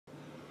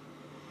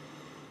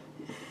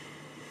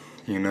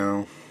You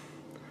know,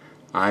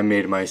 I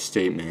made my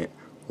statement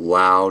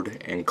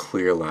loud and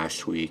clear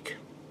last week,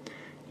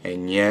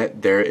 and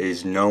yet there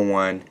is no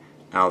one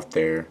out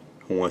there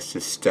who wants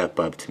to step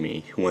up to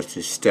me, who wants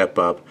to step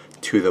up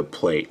to the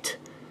plate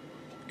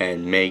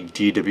and make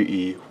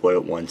DWE what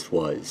it once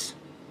was.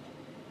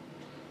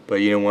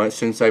 But you know what,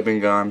 since I've been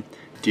gone,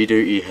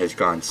 DWE has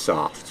gone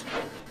soft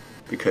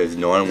because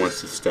no one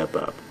wants to step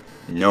up.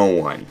 No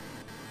one.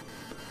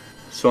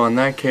 So in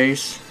that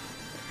case,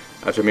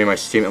 after I made my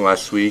statement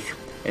last week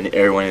and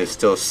everyone is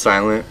still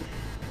silent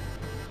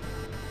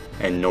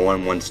and no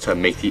one wants to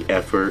make the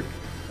effort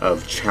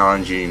of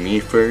challenging me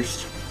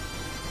first,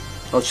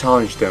 I'll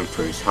challenge them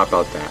first. How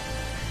about that?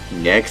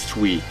 Next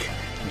week,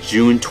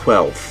 June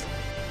 12th,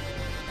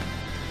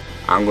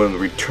 I'm going to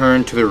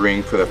return to the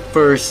ring for the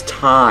first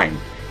time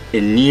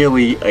in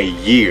nearly a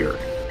year.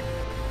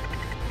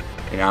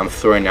 And I'm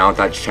throwing out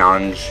that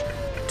challenge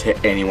to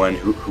anyone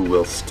who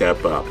will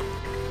step up.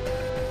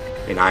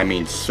 And I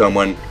mean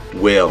someone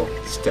will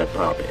step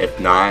up. If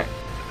not,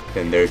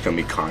 then there's going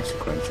to be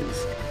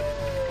consequences.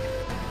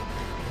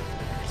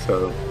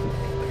 So,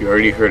 you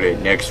already heard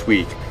it. Next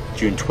week,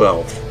 June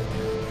 12th,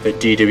 the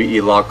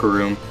DWE locker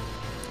room.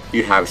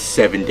 You have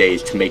 7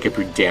 days to make up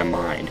your damn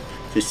mind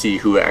to see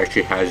who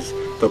actually has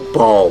the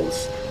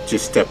balls to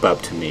step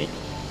up to me.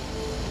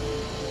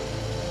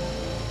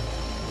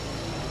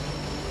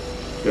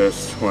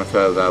 Just want to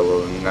throw that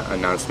little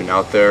announcement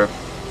out there.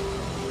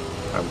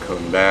 I'm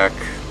coming back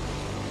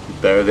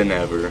better than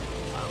ever.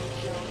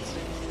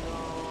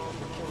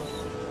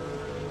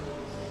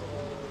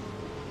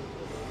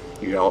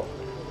 You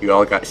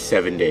all got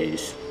 7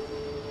 days.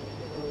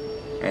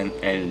 And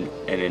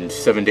in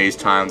 7 days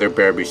time there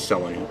better be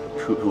someone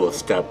who will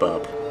step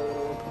up,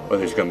 or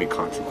there's gonna be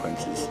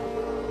consequences.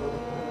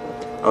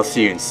 I'll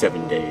see you in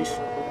 7 days.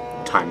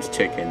 Time's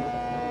ticking.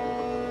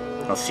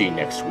 I'll see you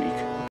next week.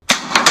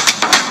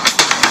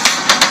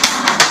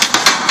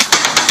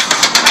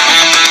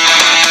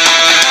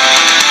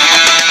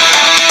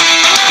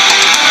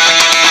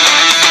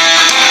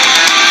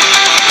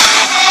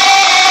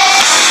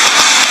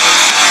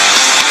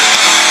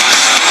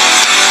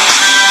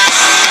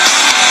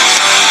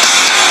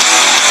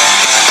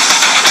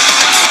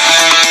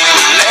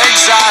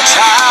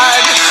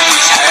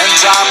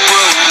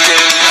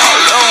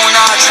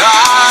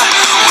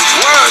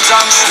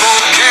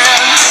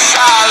 Unspoken,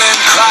 silent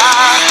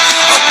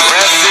cry.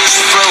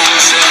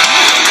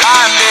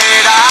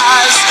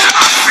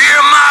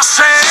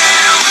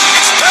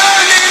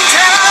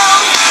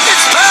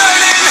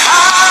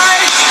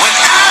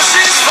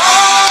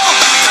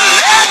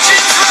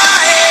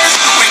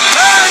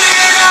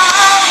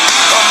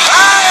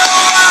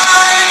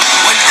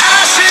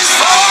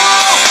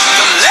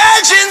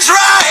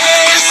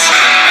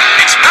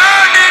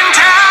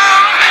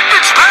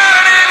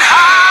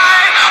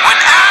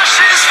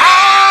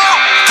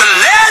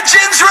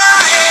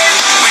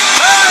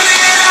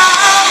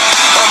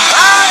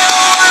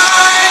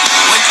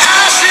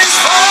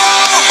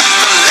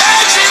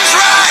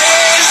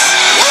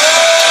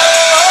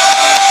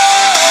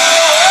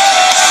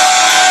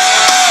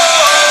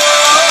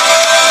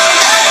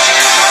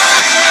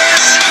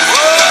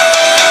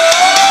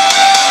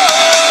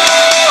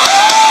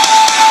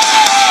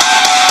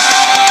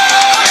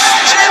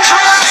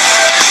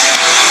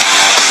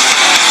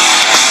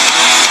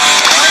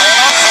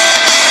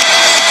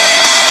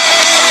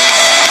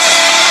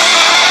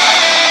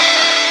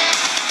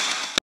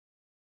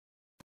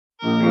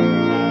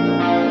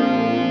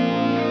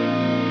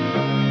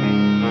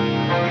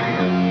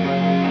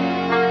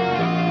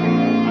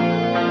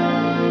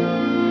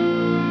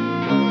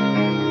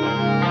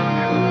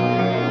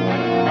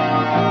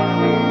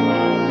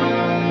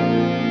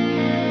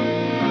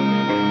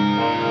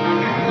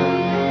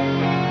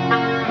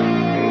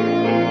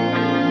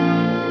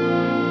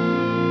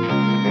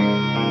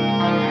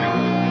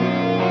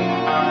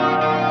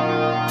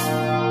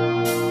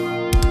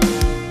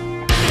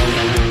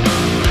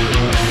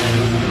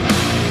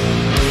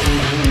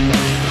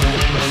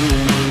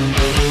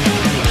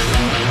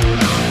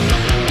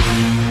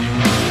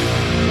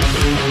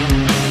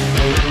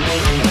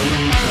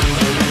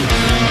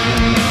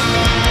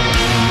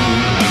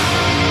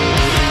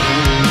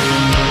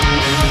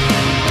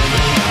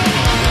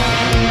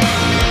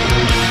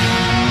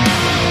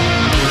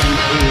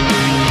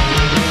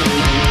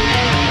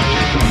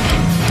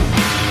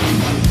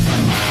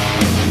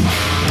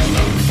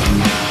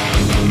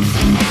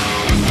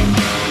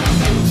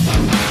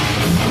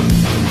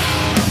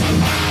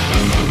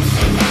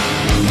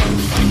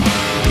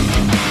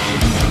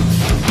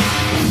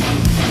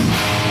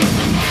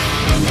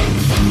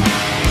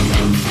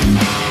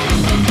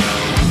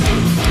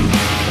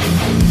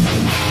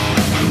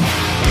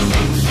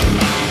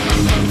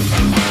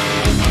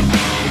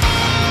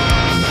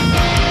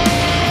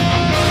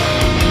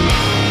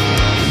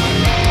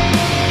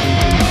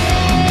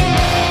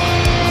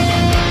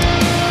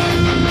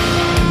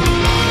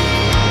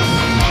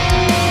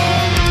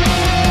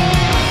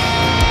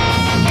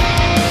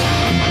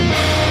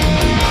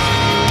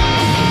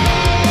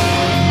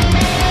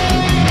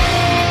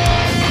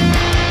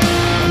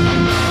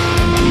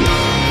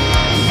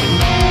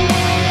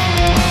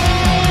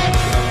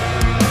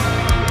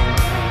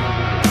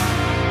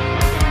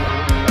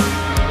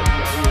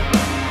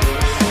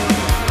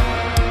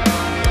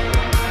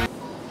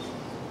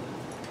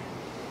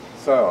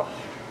 So,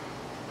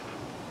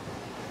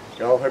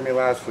 y'all heard me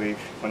last week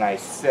when I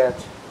set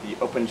the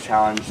open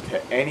challenge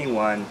to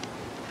anyone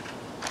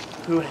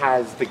who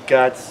has the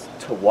guts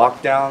to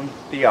walk down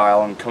the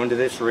aisle and come into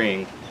this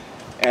ring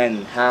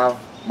and have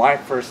my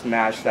first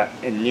match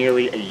in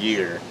nearly a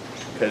year.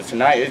 Because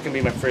tonight is going to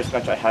be my first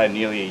match I had in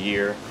nearly a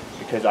year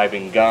because I've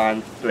been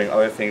gone doing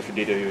other things for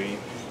DWE,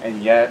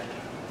 and yet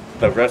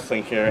the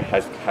wrestling here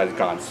has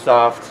gone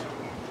soft.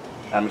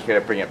 I'm here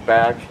to bring it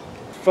back.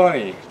 It's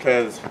funny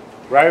because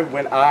right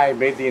when I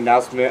made the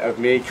announcement of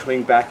me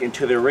coming back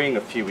into the ring a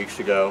few weeks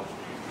ago,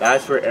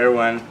 that's where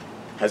everyone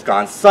has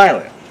gone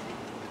silent.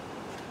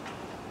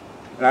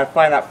 And I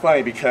find that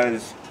funny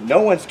because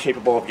no one's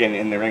capable of getting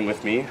in the ring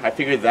with me. I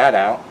figured that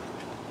out.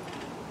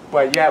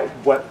 But yet,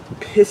 what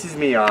pisses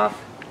me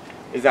off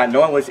is that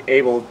no one was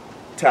able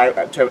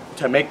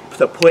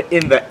to put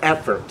in the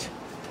effort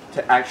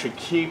to actually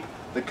keep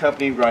the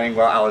company running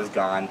while I was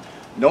gone.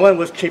 No one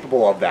was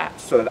capable of that.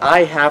 So that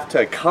I have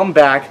to come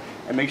back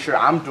and make sure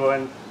I'm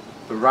doing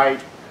the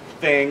right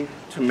thing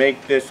to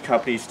make this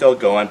company still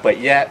going. But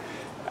yet,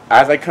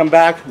 as I come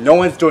back, no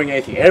one's doing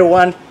anything.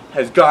 Everyone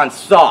has gone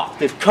soft.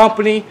 This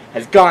company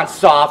has gone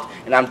soft,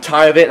 and I'm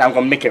tired of it, and I'm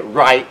going to make it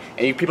right.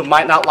 And you people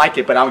might not like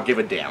it, but I don't give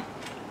a damn.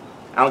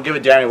 I don't give a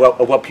damn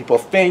what people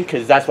think,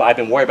 because that's what I've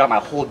been worried about my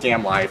whole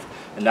damn life.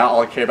 And now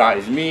all I care about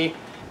is me.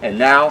 And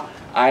now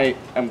I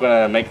am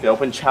going to make the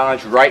open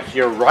challenge right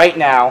here, right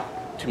now,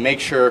 to make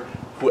sure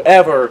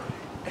whoever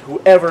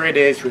it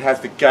is who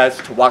has the guts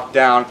to walk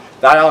down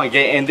that aisle and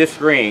get in this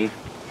ring,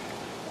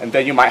 and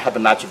then you might have the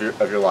match of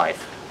your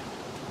life.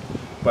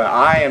 But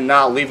I am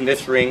not leaving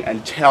this ring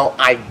until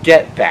I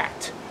get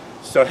that.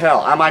 So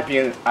hell, I might be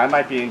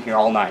in here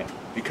all night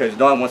because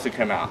no one wants to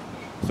come out.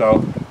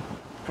 So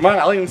come on,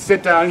 I'll even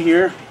sit down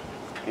here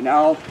and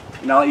I'll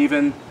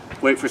even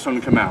wait for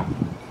someone to come out.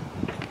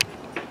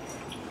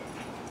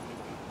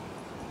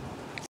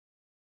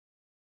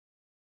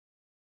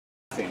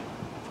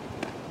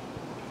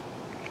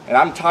 And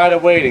I'm tired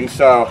of waiting,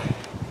 so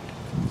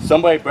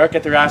somebody better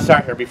get their ass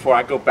out here before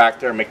I go back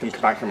there and make them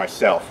come out here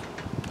myself.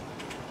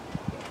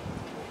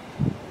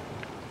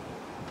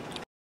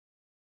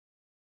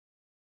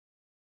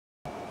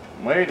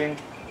 I'm waiting.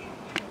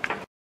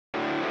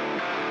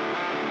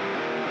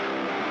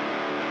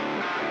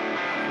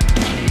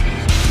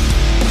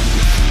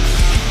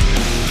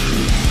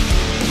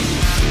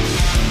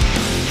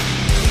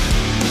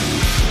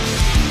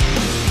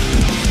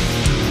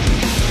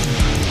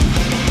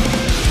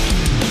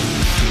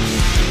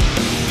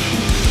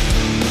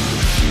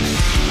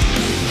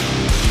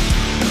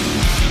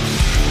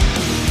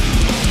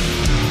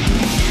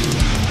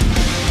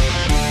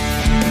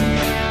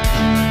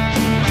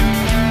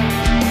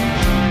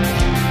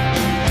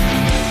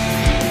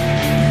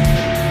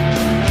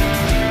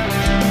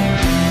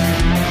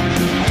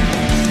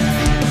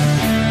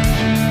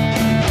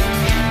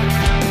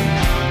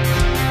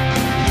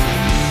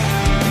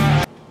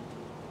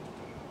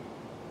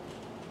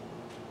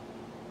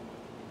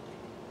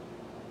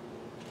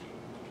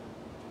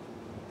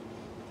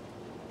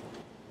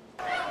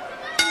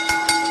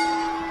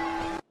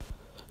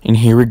 And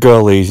here we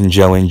go, ladies and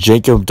gentlemen.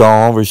 Jacob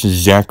Dahl versus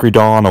Zachary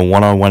Dahl in a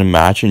one-on-one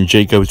match. In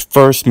Jacob's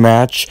first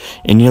match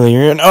in nearly a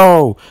year. And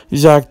oh,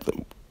 Zach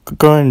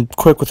going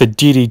quick with a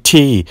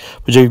DDT.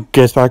 But Jacob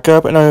gets back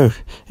up, and oh,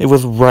 it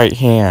was right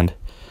hand.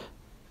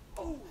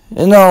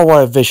 And oh,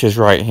 what a vicious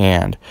right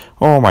hand.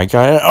 Oh my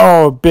god. And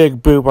oh,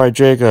 big boot by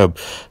Jacob.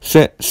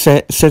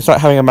 Since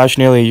not having a match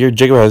in nearly a year,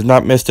 Jacob has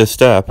not missed a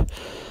step.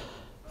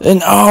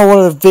 And oh, what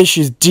a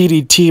vicious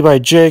DDT by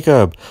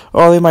Jacob.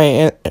 Oh, he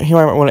might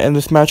want to end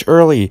this match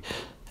early.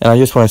 And I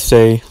just want to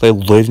say,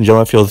 ladies and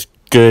gentlemen, it feels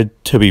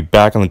good to be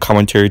back on the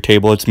commentary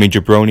table. It's me,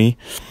 Jabroni.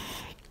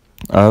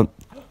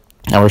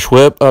 Irish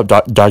whip,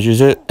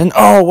 dodges it. And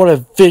oh, what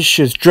a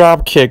vicious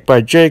drop kick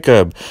by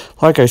Jacob.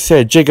 Like I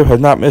said, Jacob has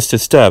not missed a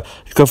step.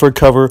 He's going for a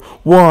cover.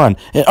 One.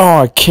 And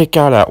oh, a kick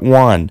out at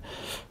one.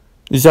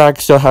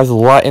 Zach still has a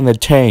lot in the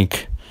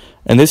tank.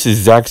 And this is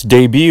Zach's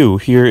debut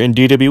here in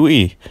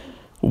DWE.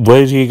 What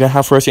is he going to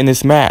have for us in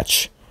this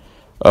match?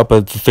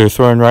 But they're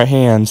throwing right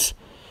hands.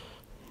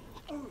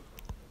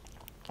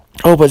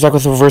 Oh, but Zach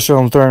with the reversal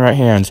on throwing right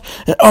hands.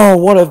 And oh,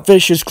 what a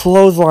vicious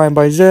clothesline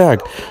by Zach.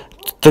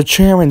 The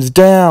chairman's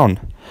down.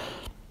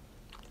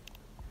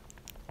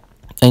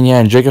 And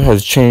yeah, and Jacob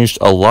has changed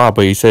a lot,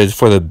 but he says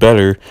for the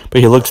better. But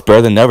he looks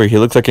better than ever. He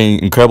looks like in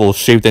incredible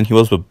shape than he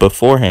was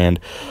beforehand.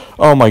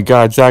 Oh my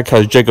god, Zach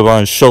has Jacob on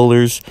his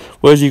shoulders.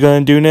 What is he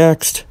going to do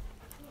next?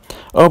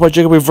 Oh, but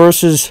Jacob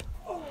reverses.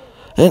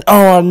 And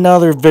oh,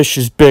 another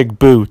vicious big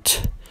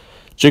boot.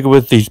 Jacob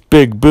with these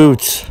big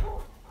boots.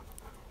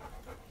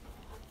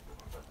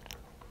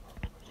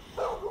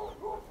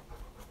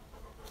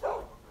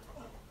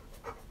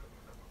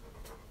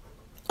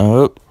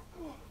 Oh,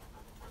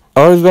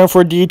 he's going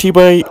for a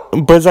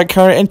DT, but Zach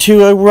counted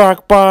into a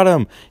rock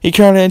bottom. He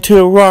counted into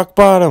a rock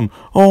bottom.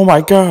 Oh my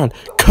god.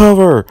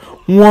 Cover.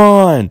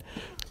 1,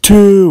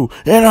 2,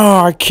 and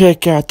a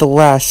kick at the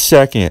last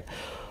second.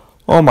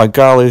 Oh my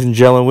god, ladies and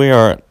gentlemen, we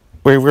are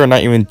we're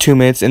not even 2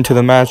 minutes into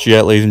the match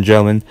yet, ladies and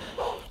gentlemen.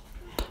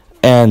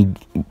 And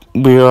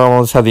we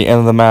almost have the end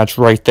of the match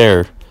right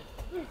there.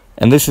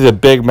 And this is a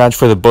big match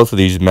for both of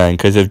these men,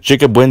 because if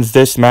Jacob wins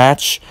this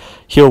match,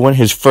 he'll win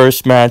his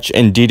first match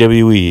in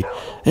DWE.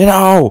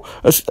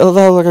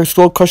 And like a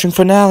slow crushing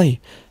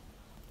finale.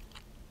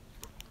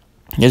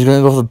 He's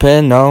gonna go for the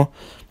pin, no.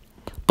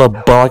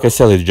 But like I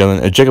said, ladies and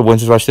gentlemen, if Jacob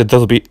wins this match, this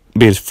will be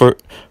his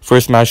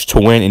first match to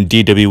win in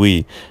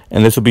DWE.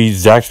 And this will be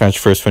Zach's match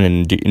first win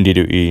in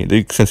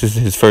DWE, since this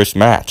is his first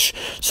match.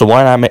 So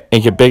why not make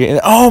it big? And,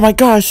 oh my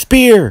god, a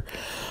spear!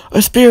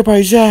 A spear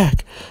by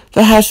Zach!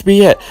 That has to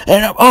be it.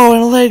 And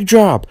and a leg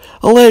drop!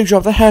 A leg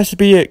drop, that has to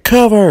be it.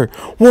 Cover!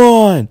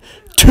 1,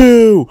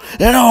 2,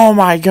 and oh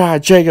my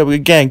god, Jacob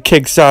again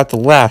kicks out the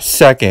last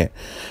second.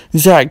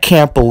 Zach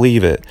can't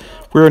believe it.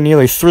 We're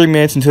nearly 3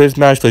 minutes into this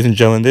match, ladies and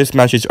gentlemen. This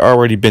match has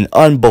already been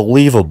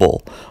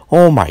unbelievable.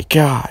 Oh my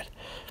god.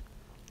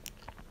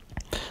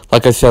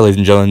 Like I said, ladies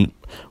and gentlemen,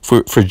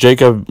 for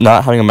Jacob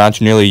not having a match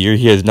in nearly a year,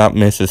 he has not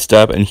missed a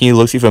step, and he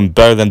looks even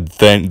better than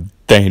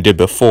he did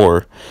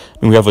before.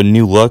 And we have a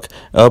new look.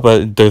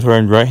 But they're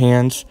throwing right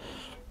hands.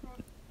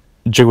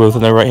 Jacob with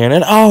another right hand,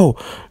 and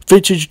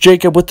vintage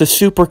Jacob with the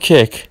super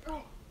kick.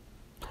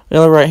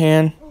 Another right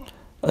hand.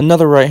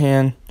 Another right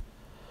hand.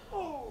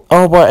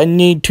 But I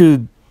need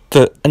to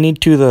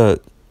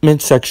the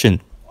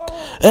midsection.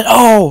 And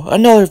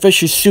another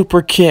vicious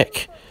super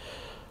kick.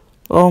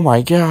 Oh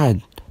my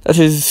god. That's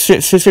his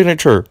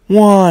signature.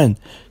 1,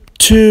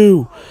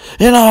 2,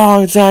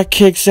 and Zach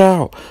kicks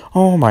out.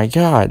 Oh my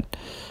god.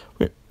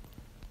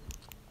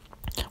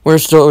 We're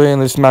still in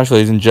this match,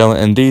 ladies and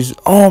gentlemen, and these,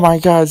 oh my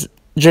god,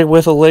 Jake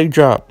with a leg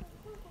drop.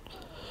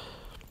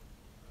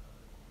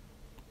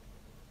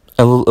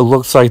 It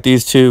looks like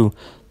these two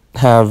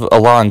have a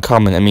lot in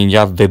common. I mean,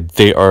 yeah,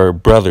 they are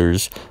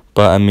brothers,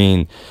 but I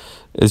mean,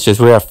 it's just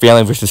we have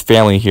family versus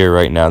family here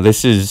right now.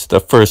 This is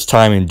the first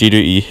time in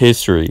DWE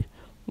history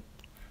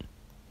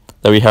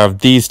that we have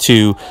these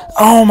two.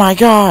 Oh my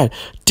god,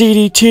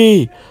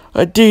 DDT,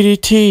 a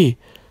DDT.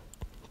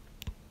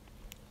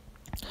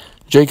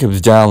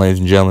 Jacob's down, ladies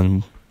and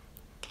gentlemen.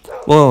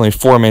 We're only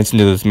 4 minutes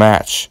into this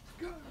match,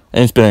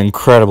 and it's been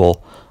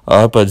incredible.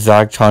 But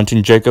Zach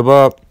taunting Jacob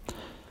up.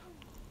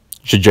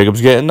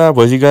 Jacob's getting up.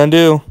 What's he gonna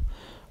do?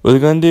 What's he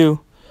gonna do?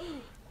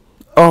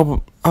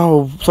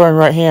 Throwing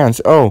right hands.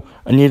 I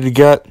need to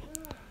get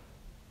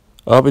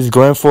up. He's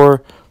going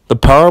for the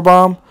power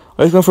bomb.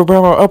 He's going for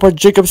power bomb. But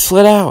Jacob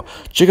slid out.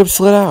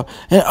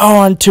 And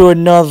onto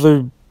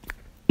another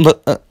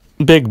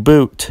big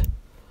boot.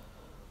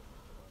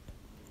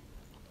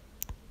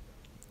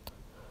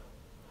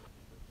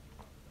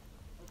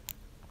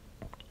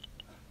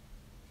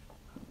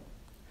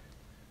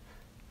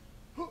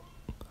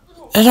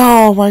 And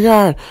oh my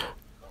god,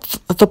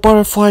 the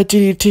butterfly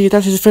DDT,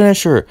 that's his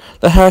finisher.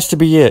 That has to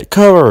be it.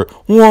 Cover.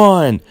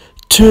 1,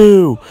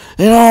 2,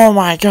 and oh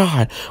my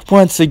god,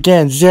 once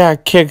again,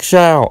 Zach kicks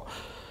out.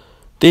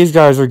 These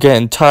guys are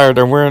getting tired,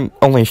 and we're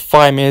only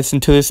 5 minutes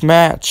into this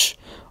match.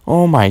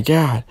 Oh my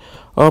god.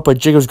 But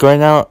Jacob's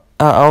going out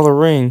of the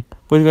ring.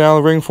 What are you going out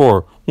of the ring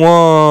for?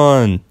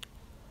 1,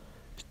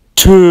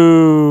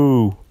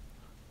 2,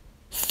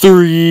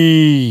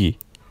 3,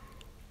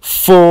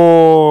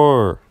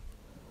 4,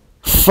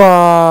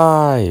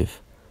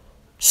 5,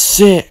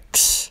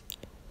 6,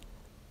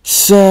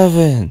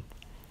 7,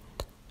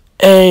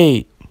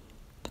 8,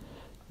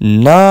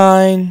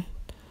 9,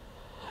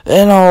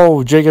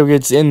 and Jacob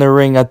gets in the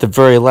ring at the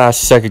very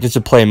last second just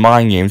to play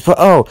mind games.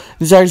 But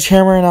Zach's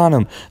hammering on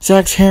him.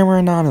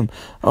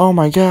 Oh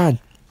my god.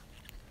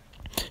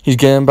 He's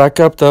getting back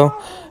up though.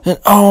 And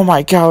oh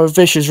my god, a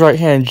vicious right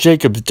hand.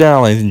 Jacob's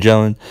down, ladies and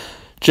gentlemen.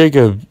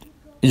 Jacob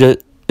is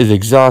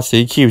exhausted.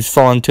 He keeps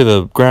falling to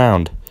the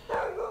ground.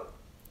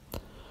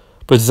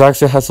 But Zach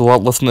has a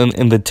lot less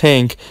in the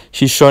tank.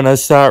 He's showing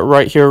us that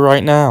right here,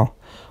 right now.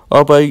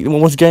 But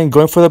once again,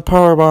 going for the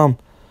power bomb.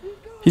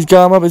 He's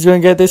got him up. He's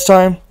going to get it this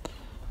time.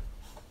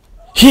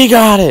 He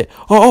got it.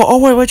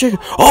 Wait, Jacob.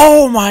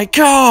 Oh, my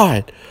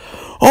God.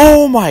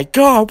 What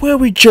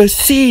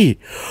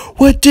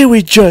did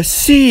we just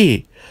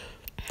see?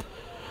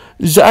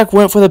 Zach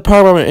went for the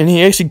power bomb and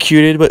he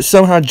executed, but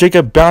somehow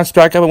Jacob bounced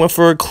back up and went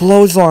for a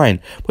clothesline.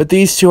 But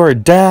these two are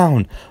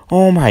down.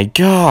 Oh, my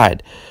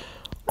God.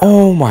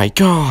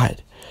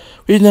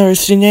 We've never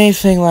seen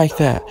anything like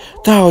that.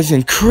 That was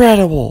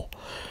incredible.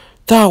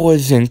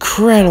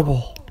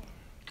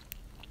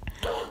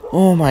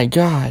 Oh my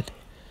god.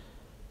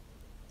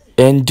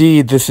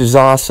 Indeed, this is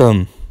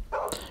awesome.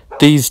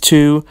 These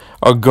two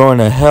are going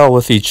to hell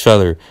with each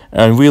other.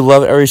 And we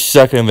love every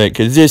second of it,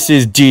 because this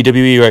is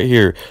DWE right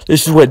here.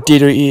 This is what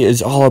DWE is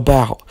all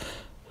about.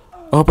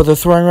 But they're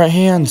throwing right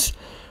hands.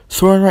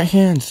 Right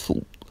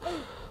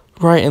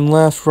and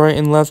left.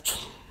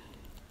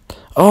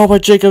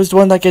 But Jacob's the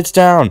one that gets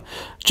down.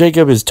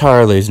 Jacob is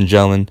tired, ladies and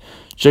gentlemen.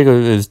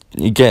 Jacob is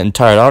getting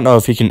tired. I don't know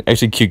if he can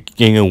execute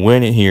getting a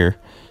win here.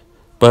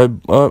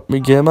 But we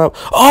get him up.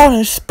 And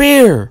a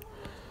spear.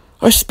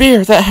 A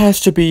spear! That has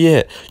to be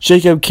it.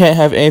 Jacob can't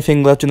have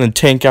anything left in the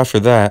tank after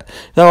that.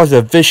 That was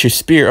a vicious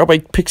spear. Oh, he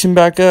picks him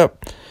back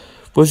up.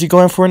 What's he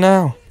going for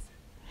now?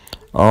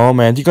 Oh,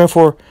 man. He's going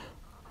for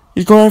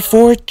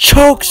a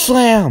choke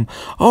slam.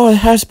 Oh, it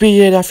has to be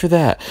it after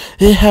that.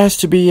 It has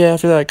to be it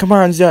after that. Come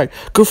on, Zach.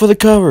 Go for the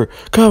cover.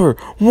 Cover.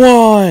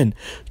 1,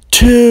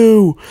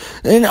 2,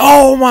 and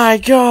oh my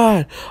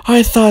god!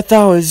 I thought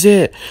that was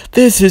it.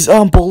 This is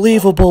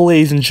unbelievable,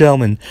 ladies and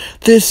gentlemen.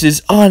 This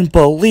is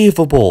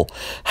unbelievable.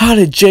 How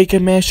did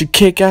Jacob manage to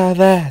kick out of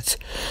that?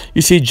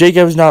 You see,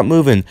 Jacob's not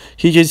moving.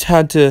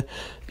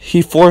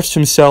 He forced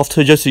himself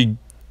to just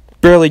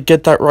barely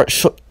get that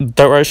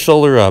right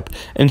shoulder up,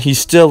 and he's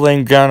still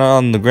laying down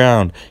on the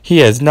ground. He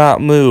has not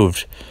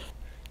moved.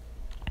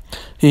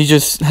 He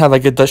just had to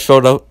get that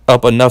shoulder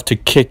up enough to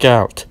kick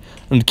out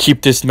and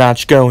keep this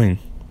match going.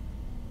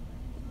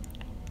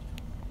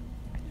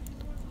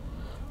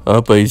 Oh,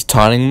 but he's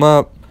taunting him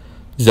up.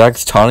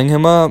 Zach's taunting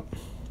him up.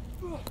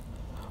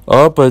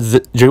 Oh, but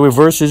Jay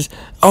reverses.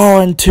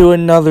 Oh, into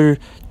another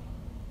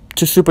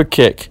super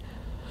kick.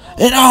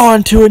 And oh,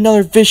 into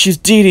another vicious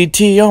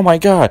DDT. Oh my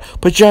god.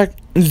 But Zach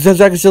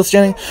is still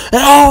standing.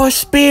 And oh, a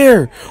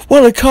spear.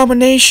 What a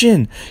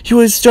combination. He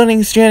was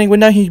standing, but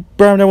now he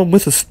brought him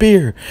with a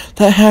spear.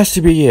 That has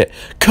to be it.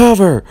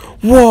 Cover.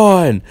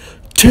 1,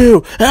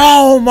 2.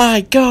 Oh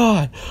my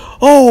god.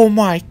 Oh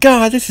my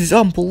god. This is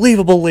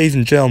unbelievable, ladies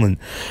and gentlemen.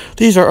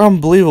 These are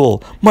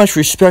unbelievable. Much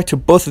respect to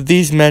both of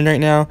these men right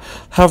now,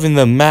 having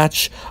the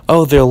match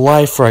of their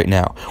life right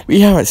now.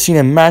 We haven't seen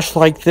a match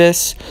like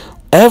this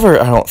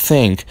ever, I don't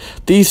think.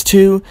 These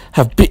two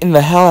have beaten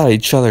the hell out of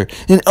each other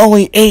in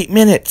only 8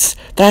 minutes.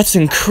 That's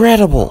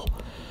incredible.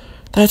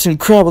 That's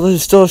incredible. This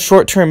is still a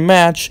short-term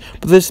match,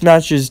 but this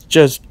match is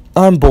just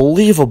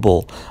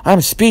unbelievable. I'm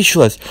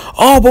speechless.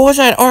 Oh, but was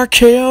that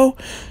RKO?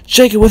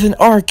 Jacob with an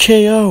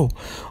RKO.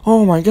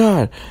 Oh my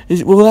god.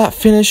 Will that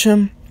finish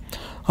him?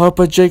 Oh,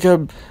 but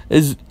Jacob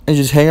is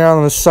just hanging out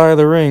on the side of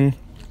the ring,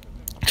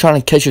 trying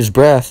to catch his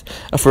breath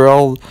for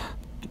all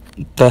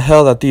the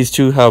hell that these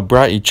two have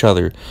brought each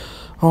other.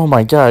 Oh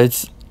my god,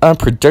 it's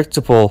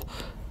unpredictable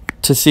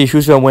to see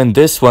who's going to win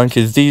this one,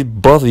 because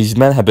both of these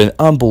men have been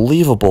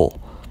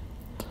unbelievable.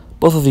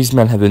 Both of these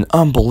men have been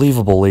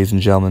unbelievable, ladies and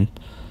gentlemen.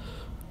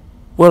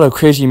 What a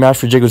crazy match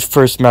for Jacob's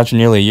first match in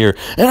nearly a year.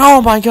 And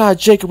oh my god,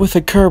 Jacob with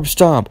a curb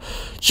stomp.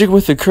 Jacob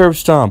with a curb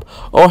stomp.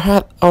 Oh,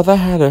 that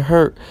had to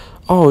hurt.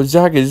 Oh,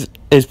 Zach is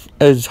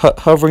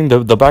hovering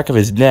the back of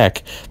his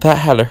neck. That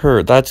had to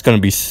hurt. That's going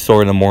to be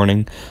sore in the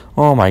morning.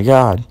 Oh my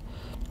god.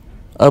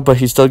 Oh, but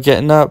he's still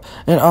getting up.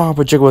 And oh,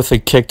 but Jacob with a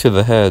kick to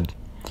the head.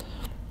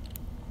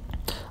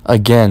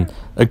 Again,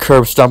 a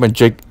curb stomp,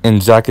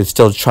 and Zach is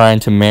still trying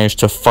to manage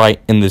to fight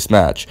in this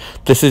match.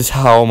 This is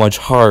how much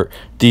heart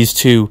these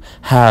two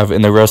have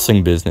in the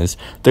wrestling business.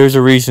 There's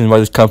a reason why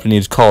this company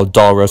is called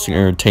Doll Wrestling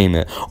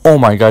Entertainment. Oh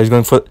my god, he's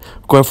going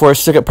for a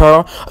second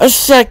power. A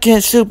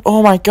second soup.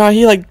 Oh my god,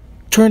 he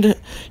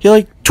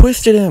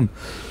twisted him.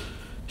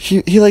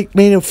 He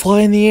made him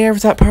fly in the air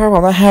with that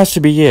powerbomb. That has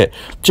to be it.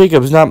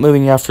 Jacob's not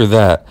moving after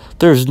that.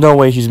 There's no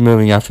way he's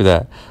moving after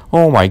that.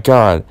 Oh my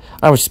god.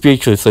 I'm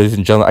speechless, ladies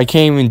and gentlemen. I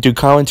can't even do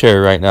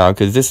commentary right now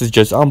because this is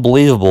just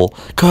unbelievable.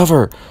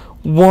 Cover.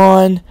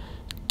 1,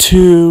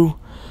 2,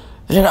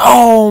 and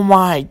oh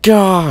my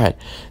god.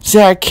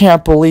 Zach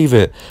can't believe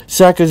it.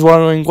 Zach is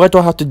wondering, what do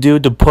I have to do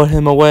to put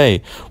him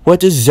away? What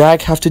does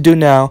Zach have to do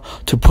now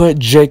to put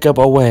Jacob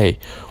away?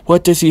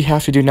 What does he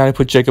have to do now to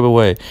put Jacob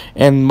away?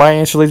 And my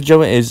answer, ladies and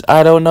gentlemen, is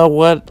I don't know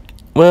what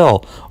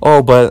will.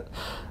 Oh, but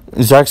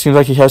Zach seems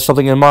like he has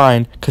something in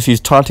mind because he's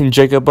taunting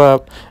Jacob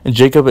up, and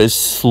Jacob is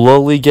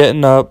slowly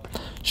getting up.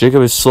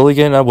 What is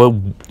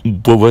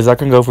Zach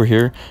gonna go for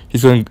here?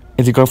 Is he going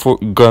to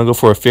go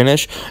for a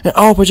finish? And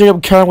oh, but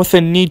Jacob countered with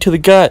a knee to the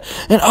gut,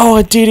 and oh,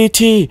 a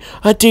DDT.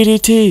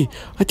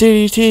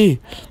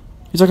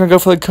 He's not gonna go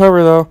for the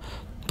cover though.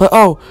 But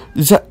oh,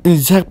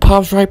 Zach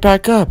pops right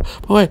back up.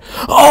 But wait,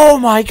 oh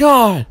my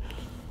god!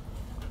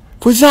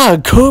 Was that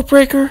a code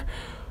breaker?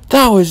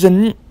 That was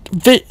the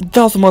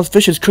most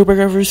vicious code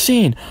breaker I've ever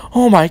seen.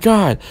 Oh my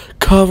god!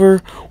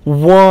 Cover.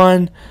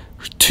 1,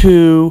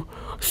 2,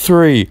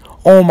 3.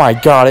 Oh my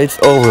god!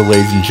 It's over,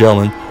 ladies and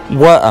gentlemen.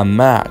 What a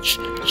match!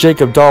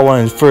 Jacob Dahl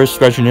won his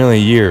first match in nearly a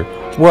year.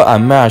 What a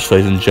match,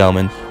 ladies and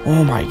gentlemen.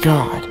 Oh my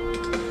god.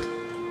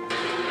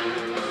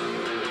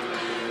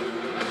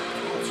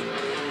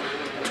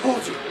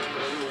 Told you.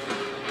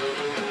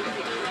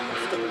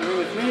 Step in the ring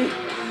with me.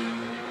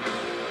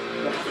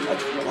 You'll have a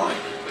match of your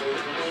life.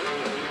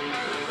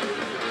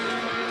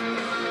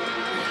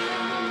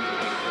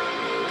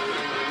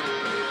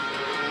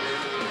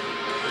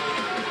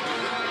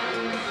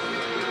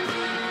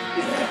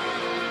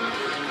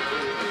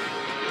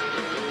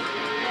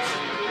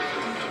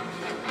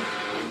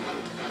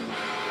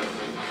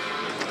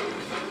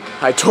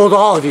 I told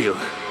all of you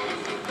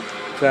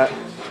that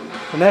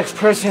the next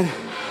person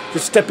to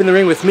step in the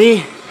ring with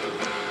me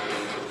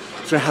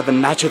is gonna have the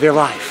match of their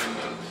life.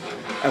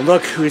 And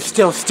look who is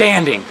still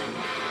standing.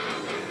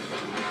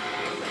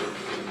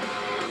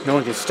 No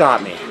one can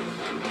stop me.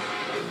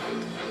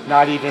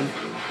 Not even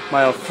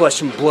my own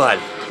flesh and blood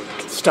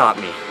can stop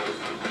me.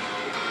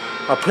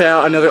 I'll put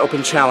out another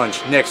open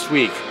challenge next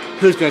week.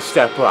 Who's gonna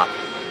step up?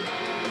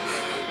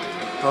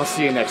 I'll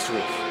see you next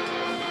week.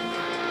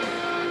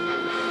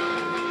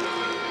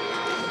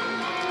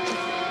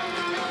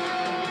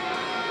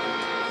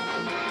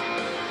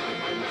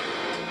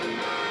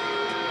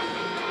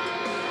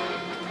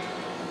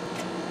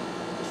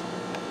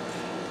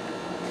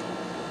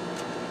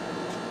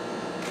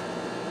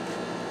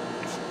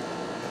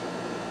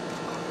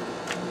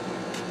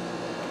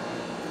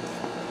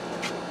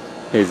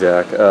 Hey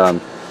Zach,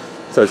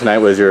 so tonight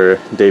was your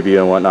debut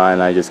and whatnot,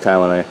 and I just kind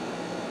of want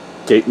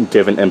to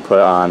give an input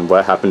on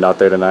what happened out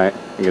there tonight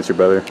against your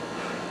brother.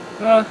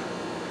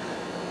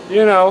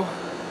 You know,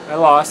 I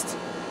lost.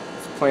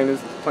 It's plain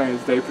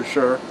as day for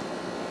sure.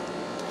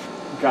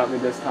 Got me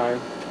this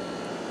time.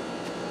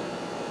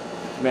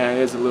 Man,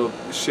 it is a little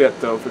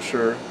shit though for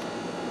sure.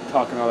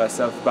 Talking all that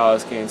stuff about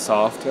us getting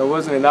soft. That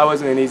wasn't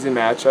an easy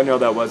match. I know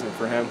that wasn't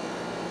for him.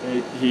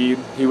 He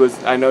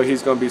was. I know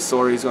he's gonna be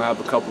sore. He's gonna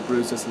have a couple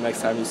bruises the next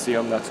time you see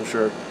him. That's for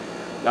sure.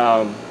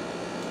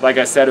 Like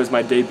I said, it was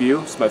my debut.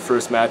 It's my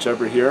first match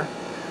ever here.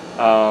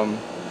 One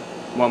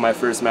of my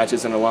first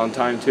matches in a long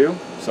time too.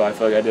 So I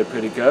feel like I did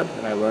pretty good,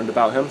 and I learned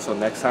about him. So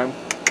next time,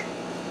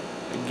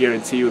 I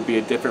guarantee it would be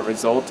a different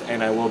result,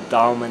 and I will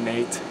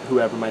dominate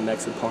whoever my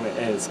next opponent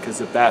is. Because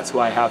if that's who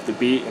I have to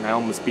beat, and I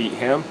almost beat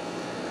him,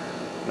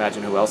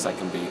 imagine who else I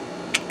can beat.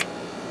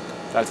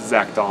 That's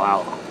Zach Dahl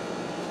out.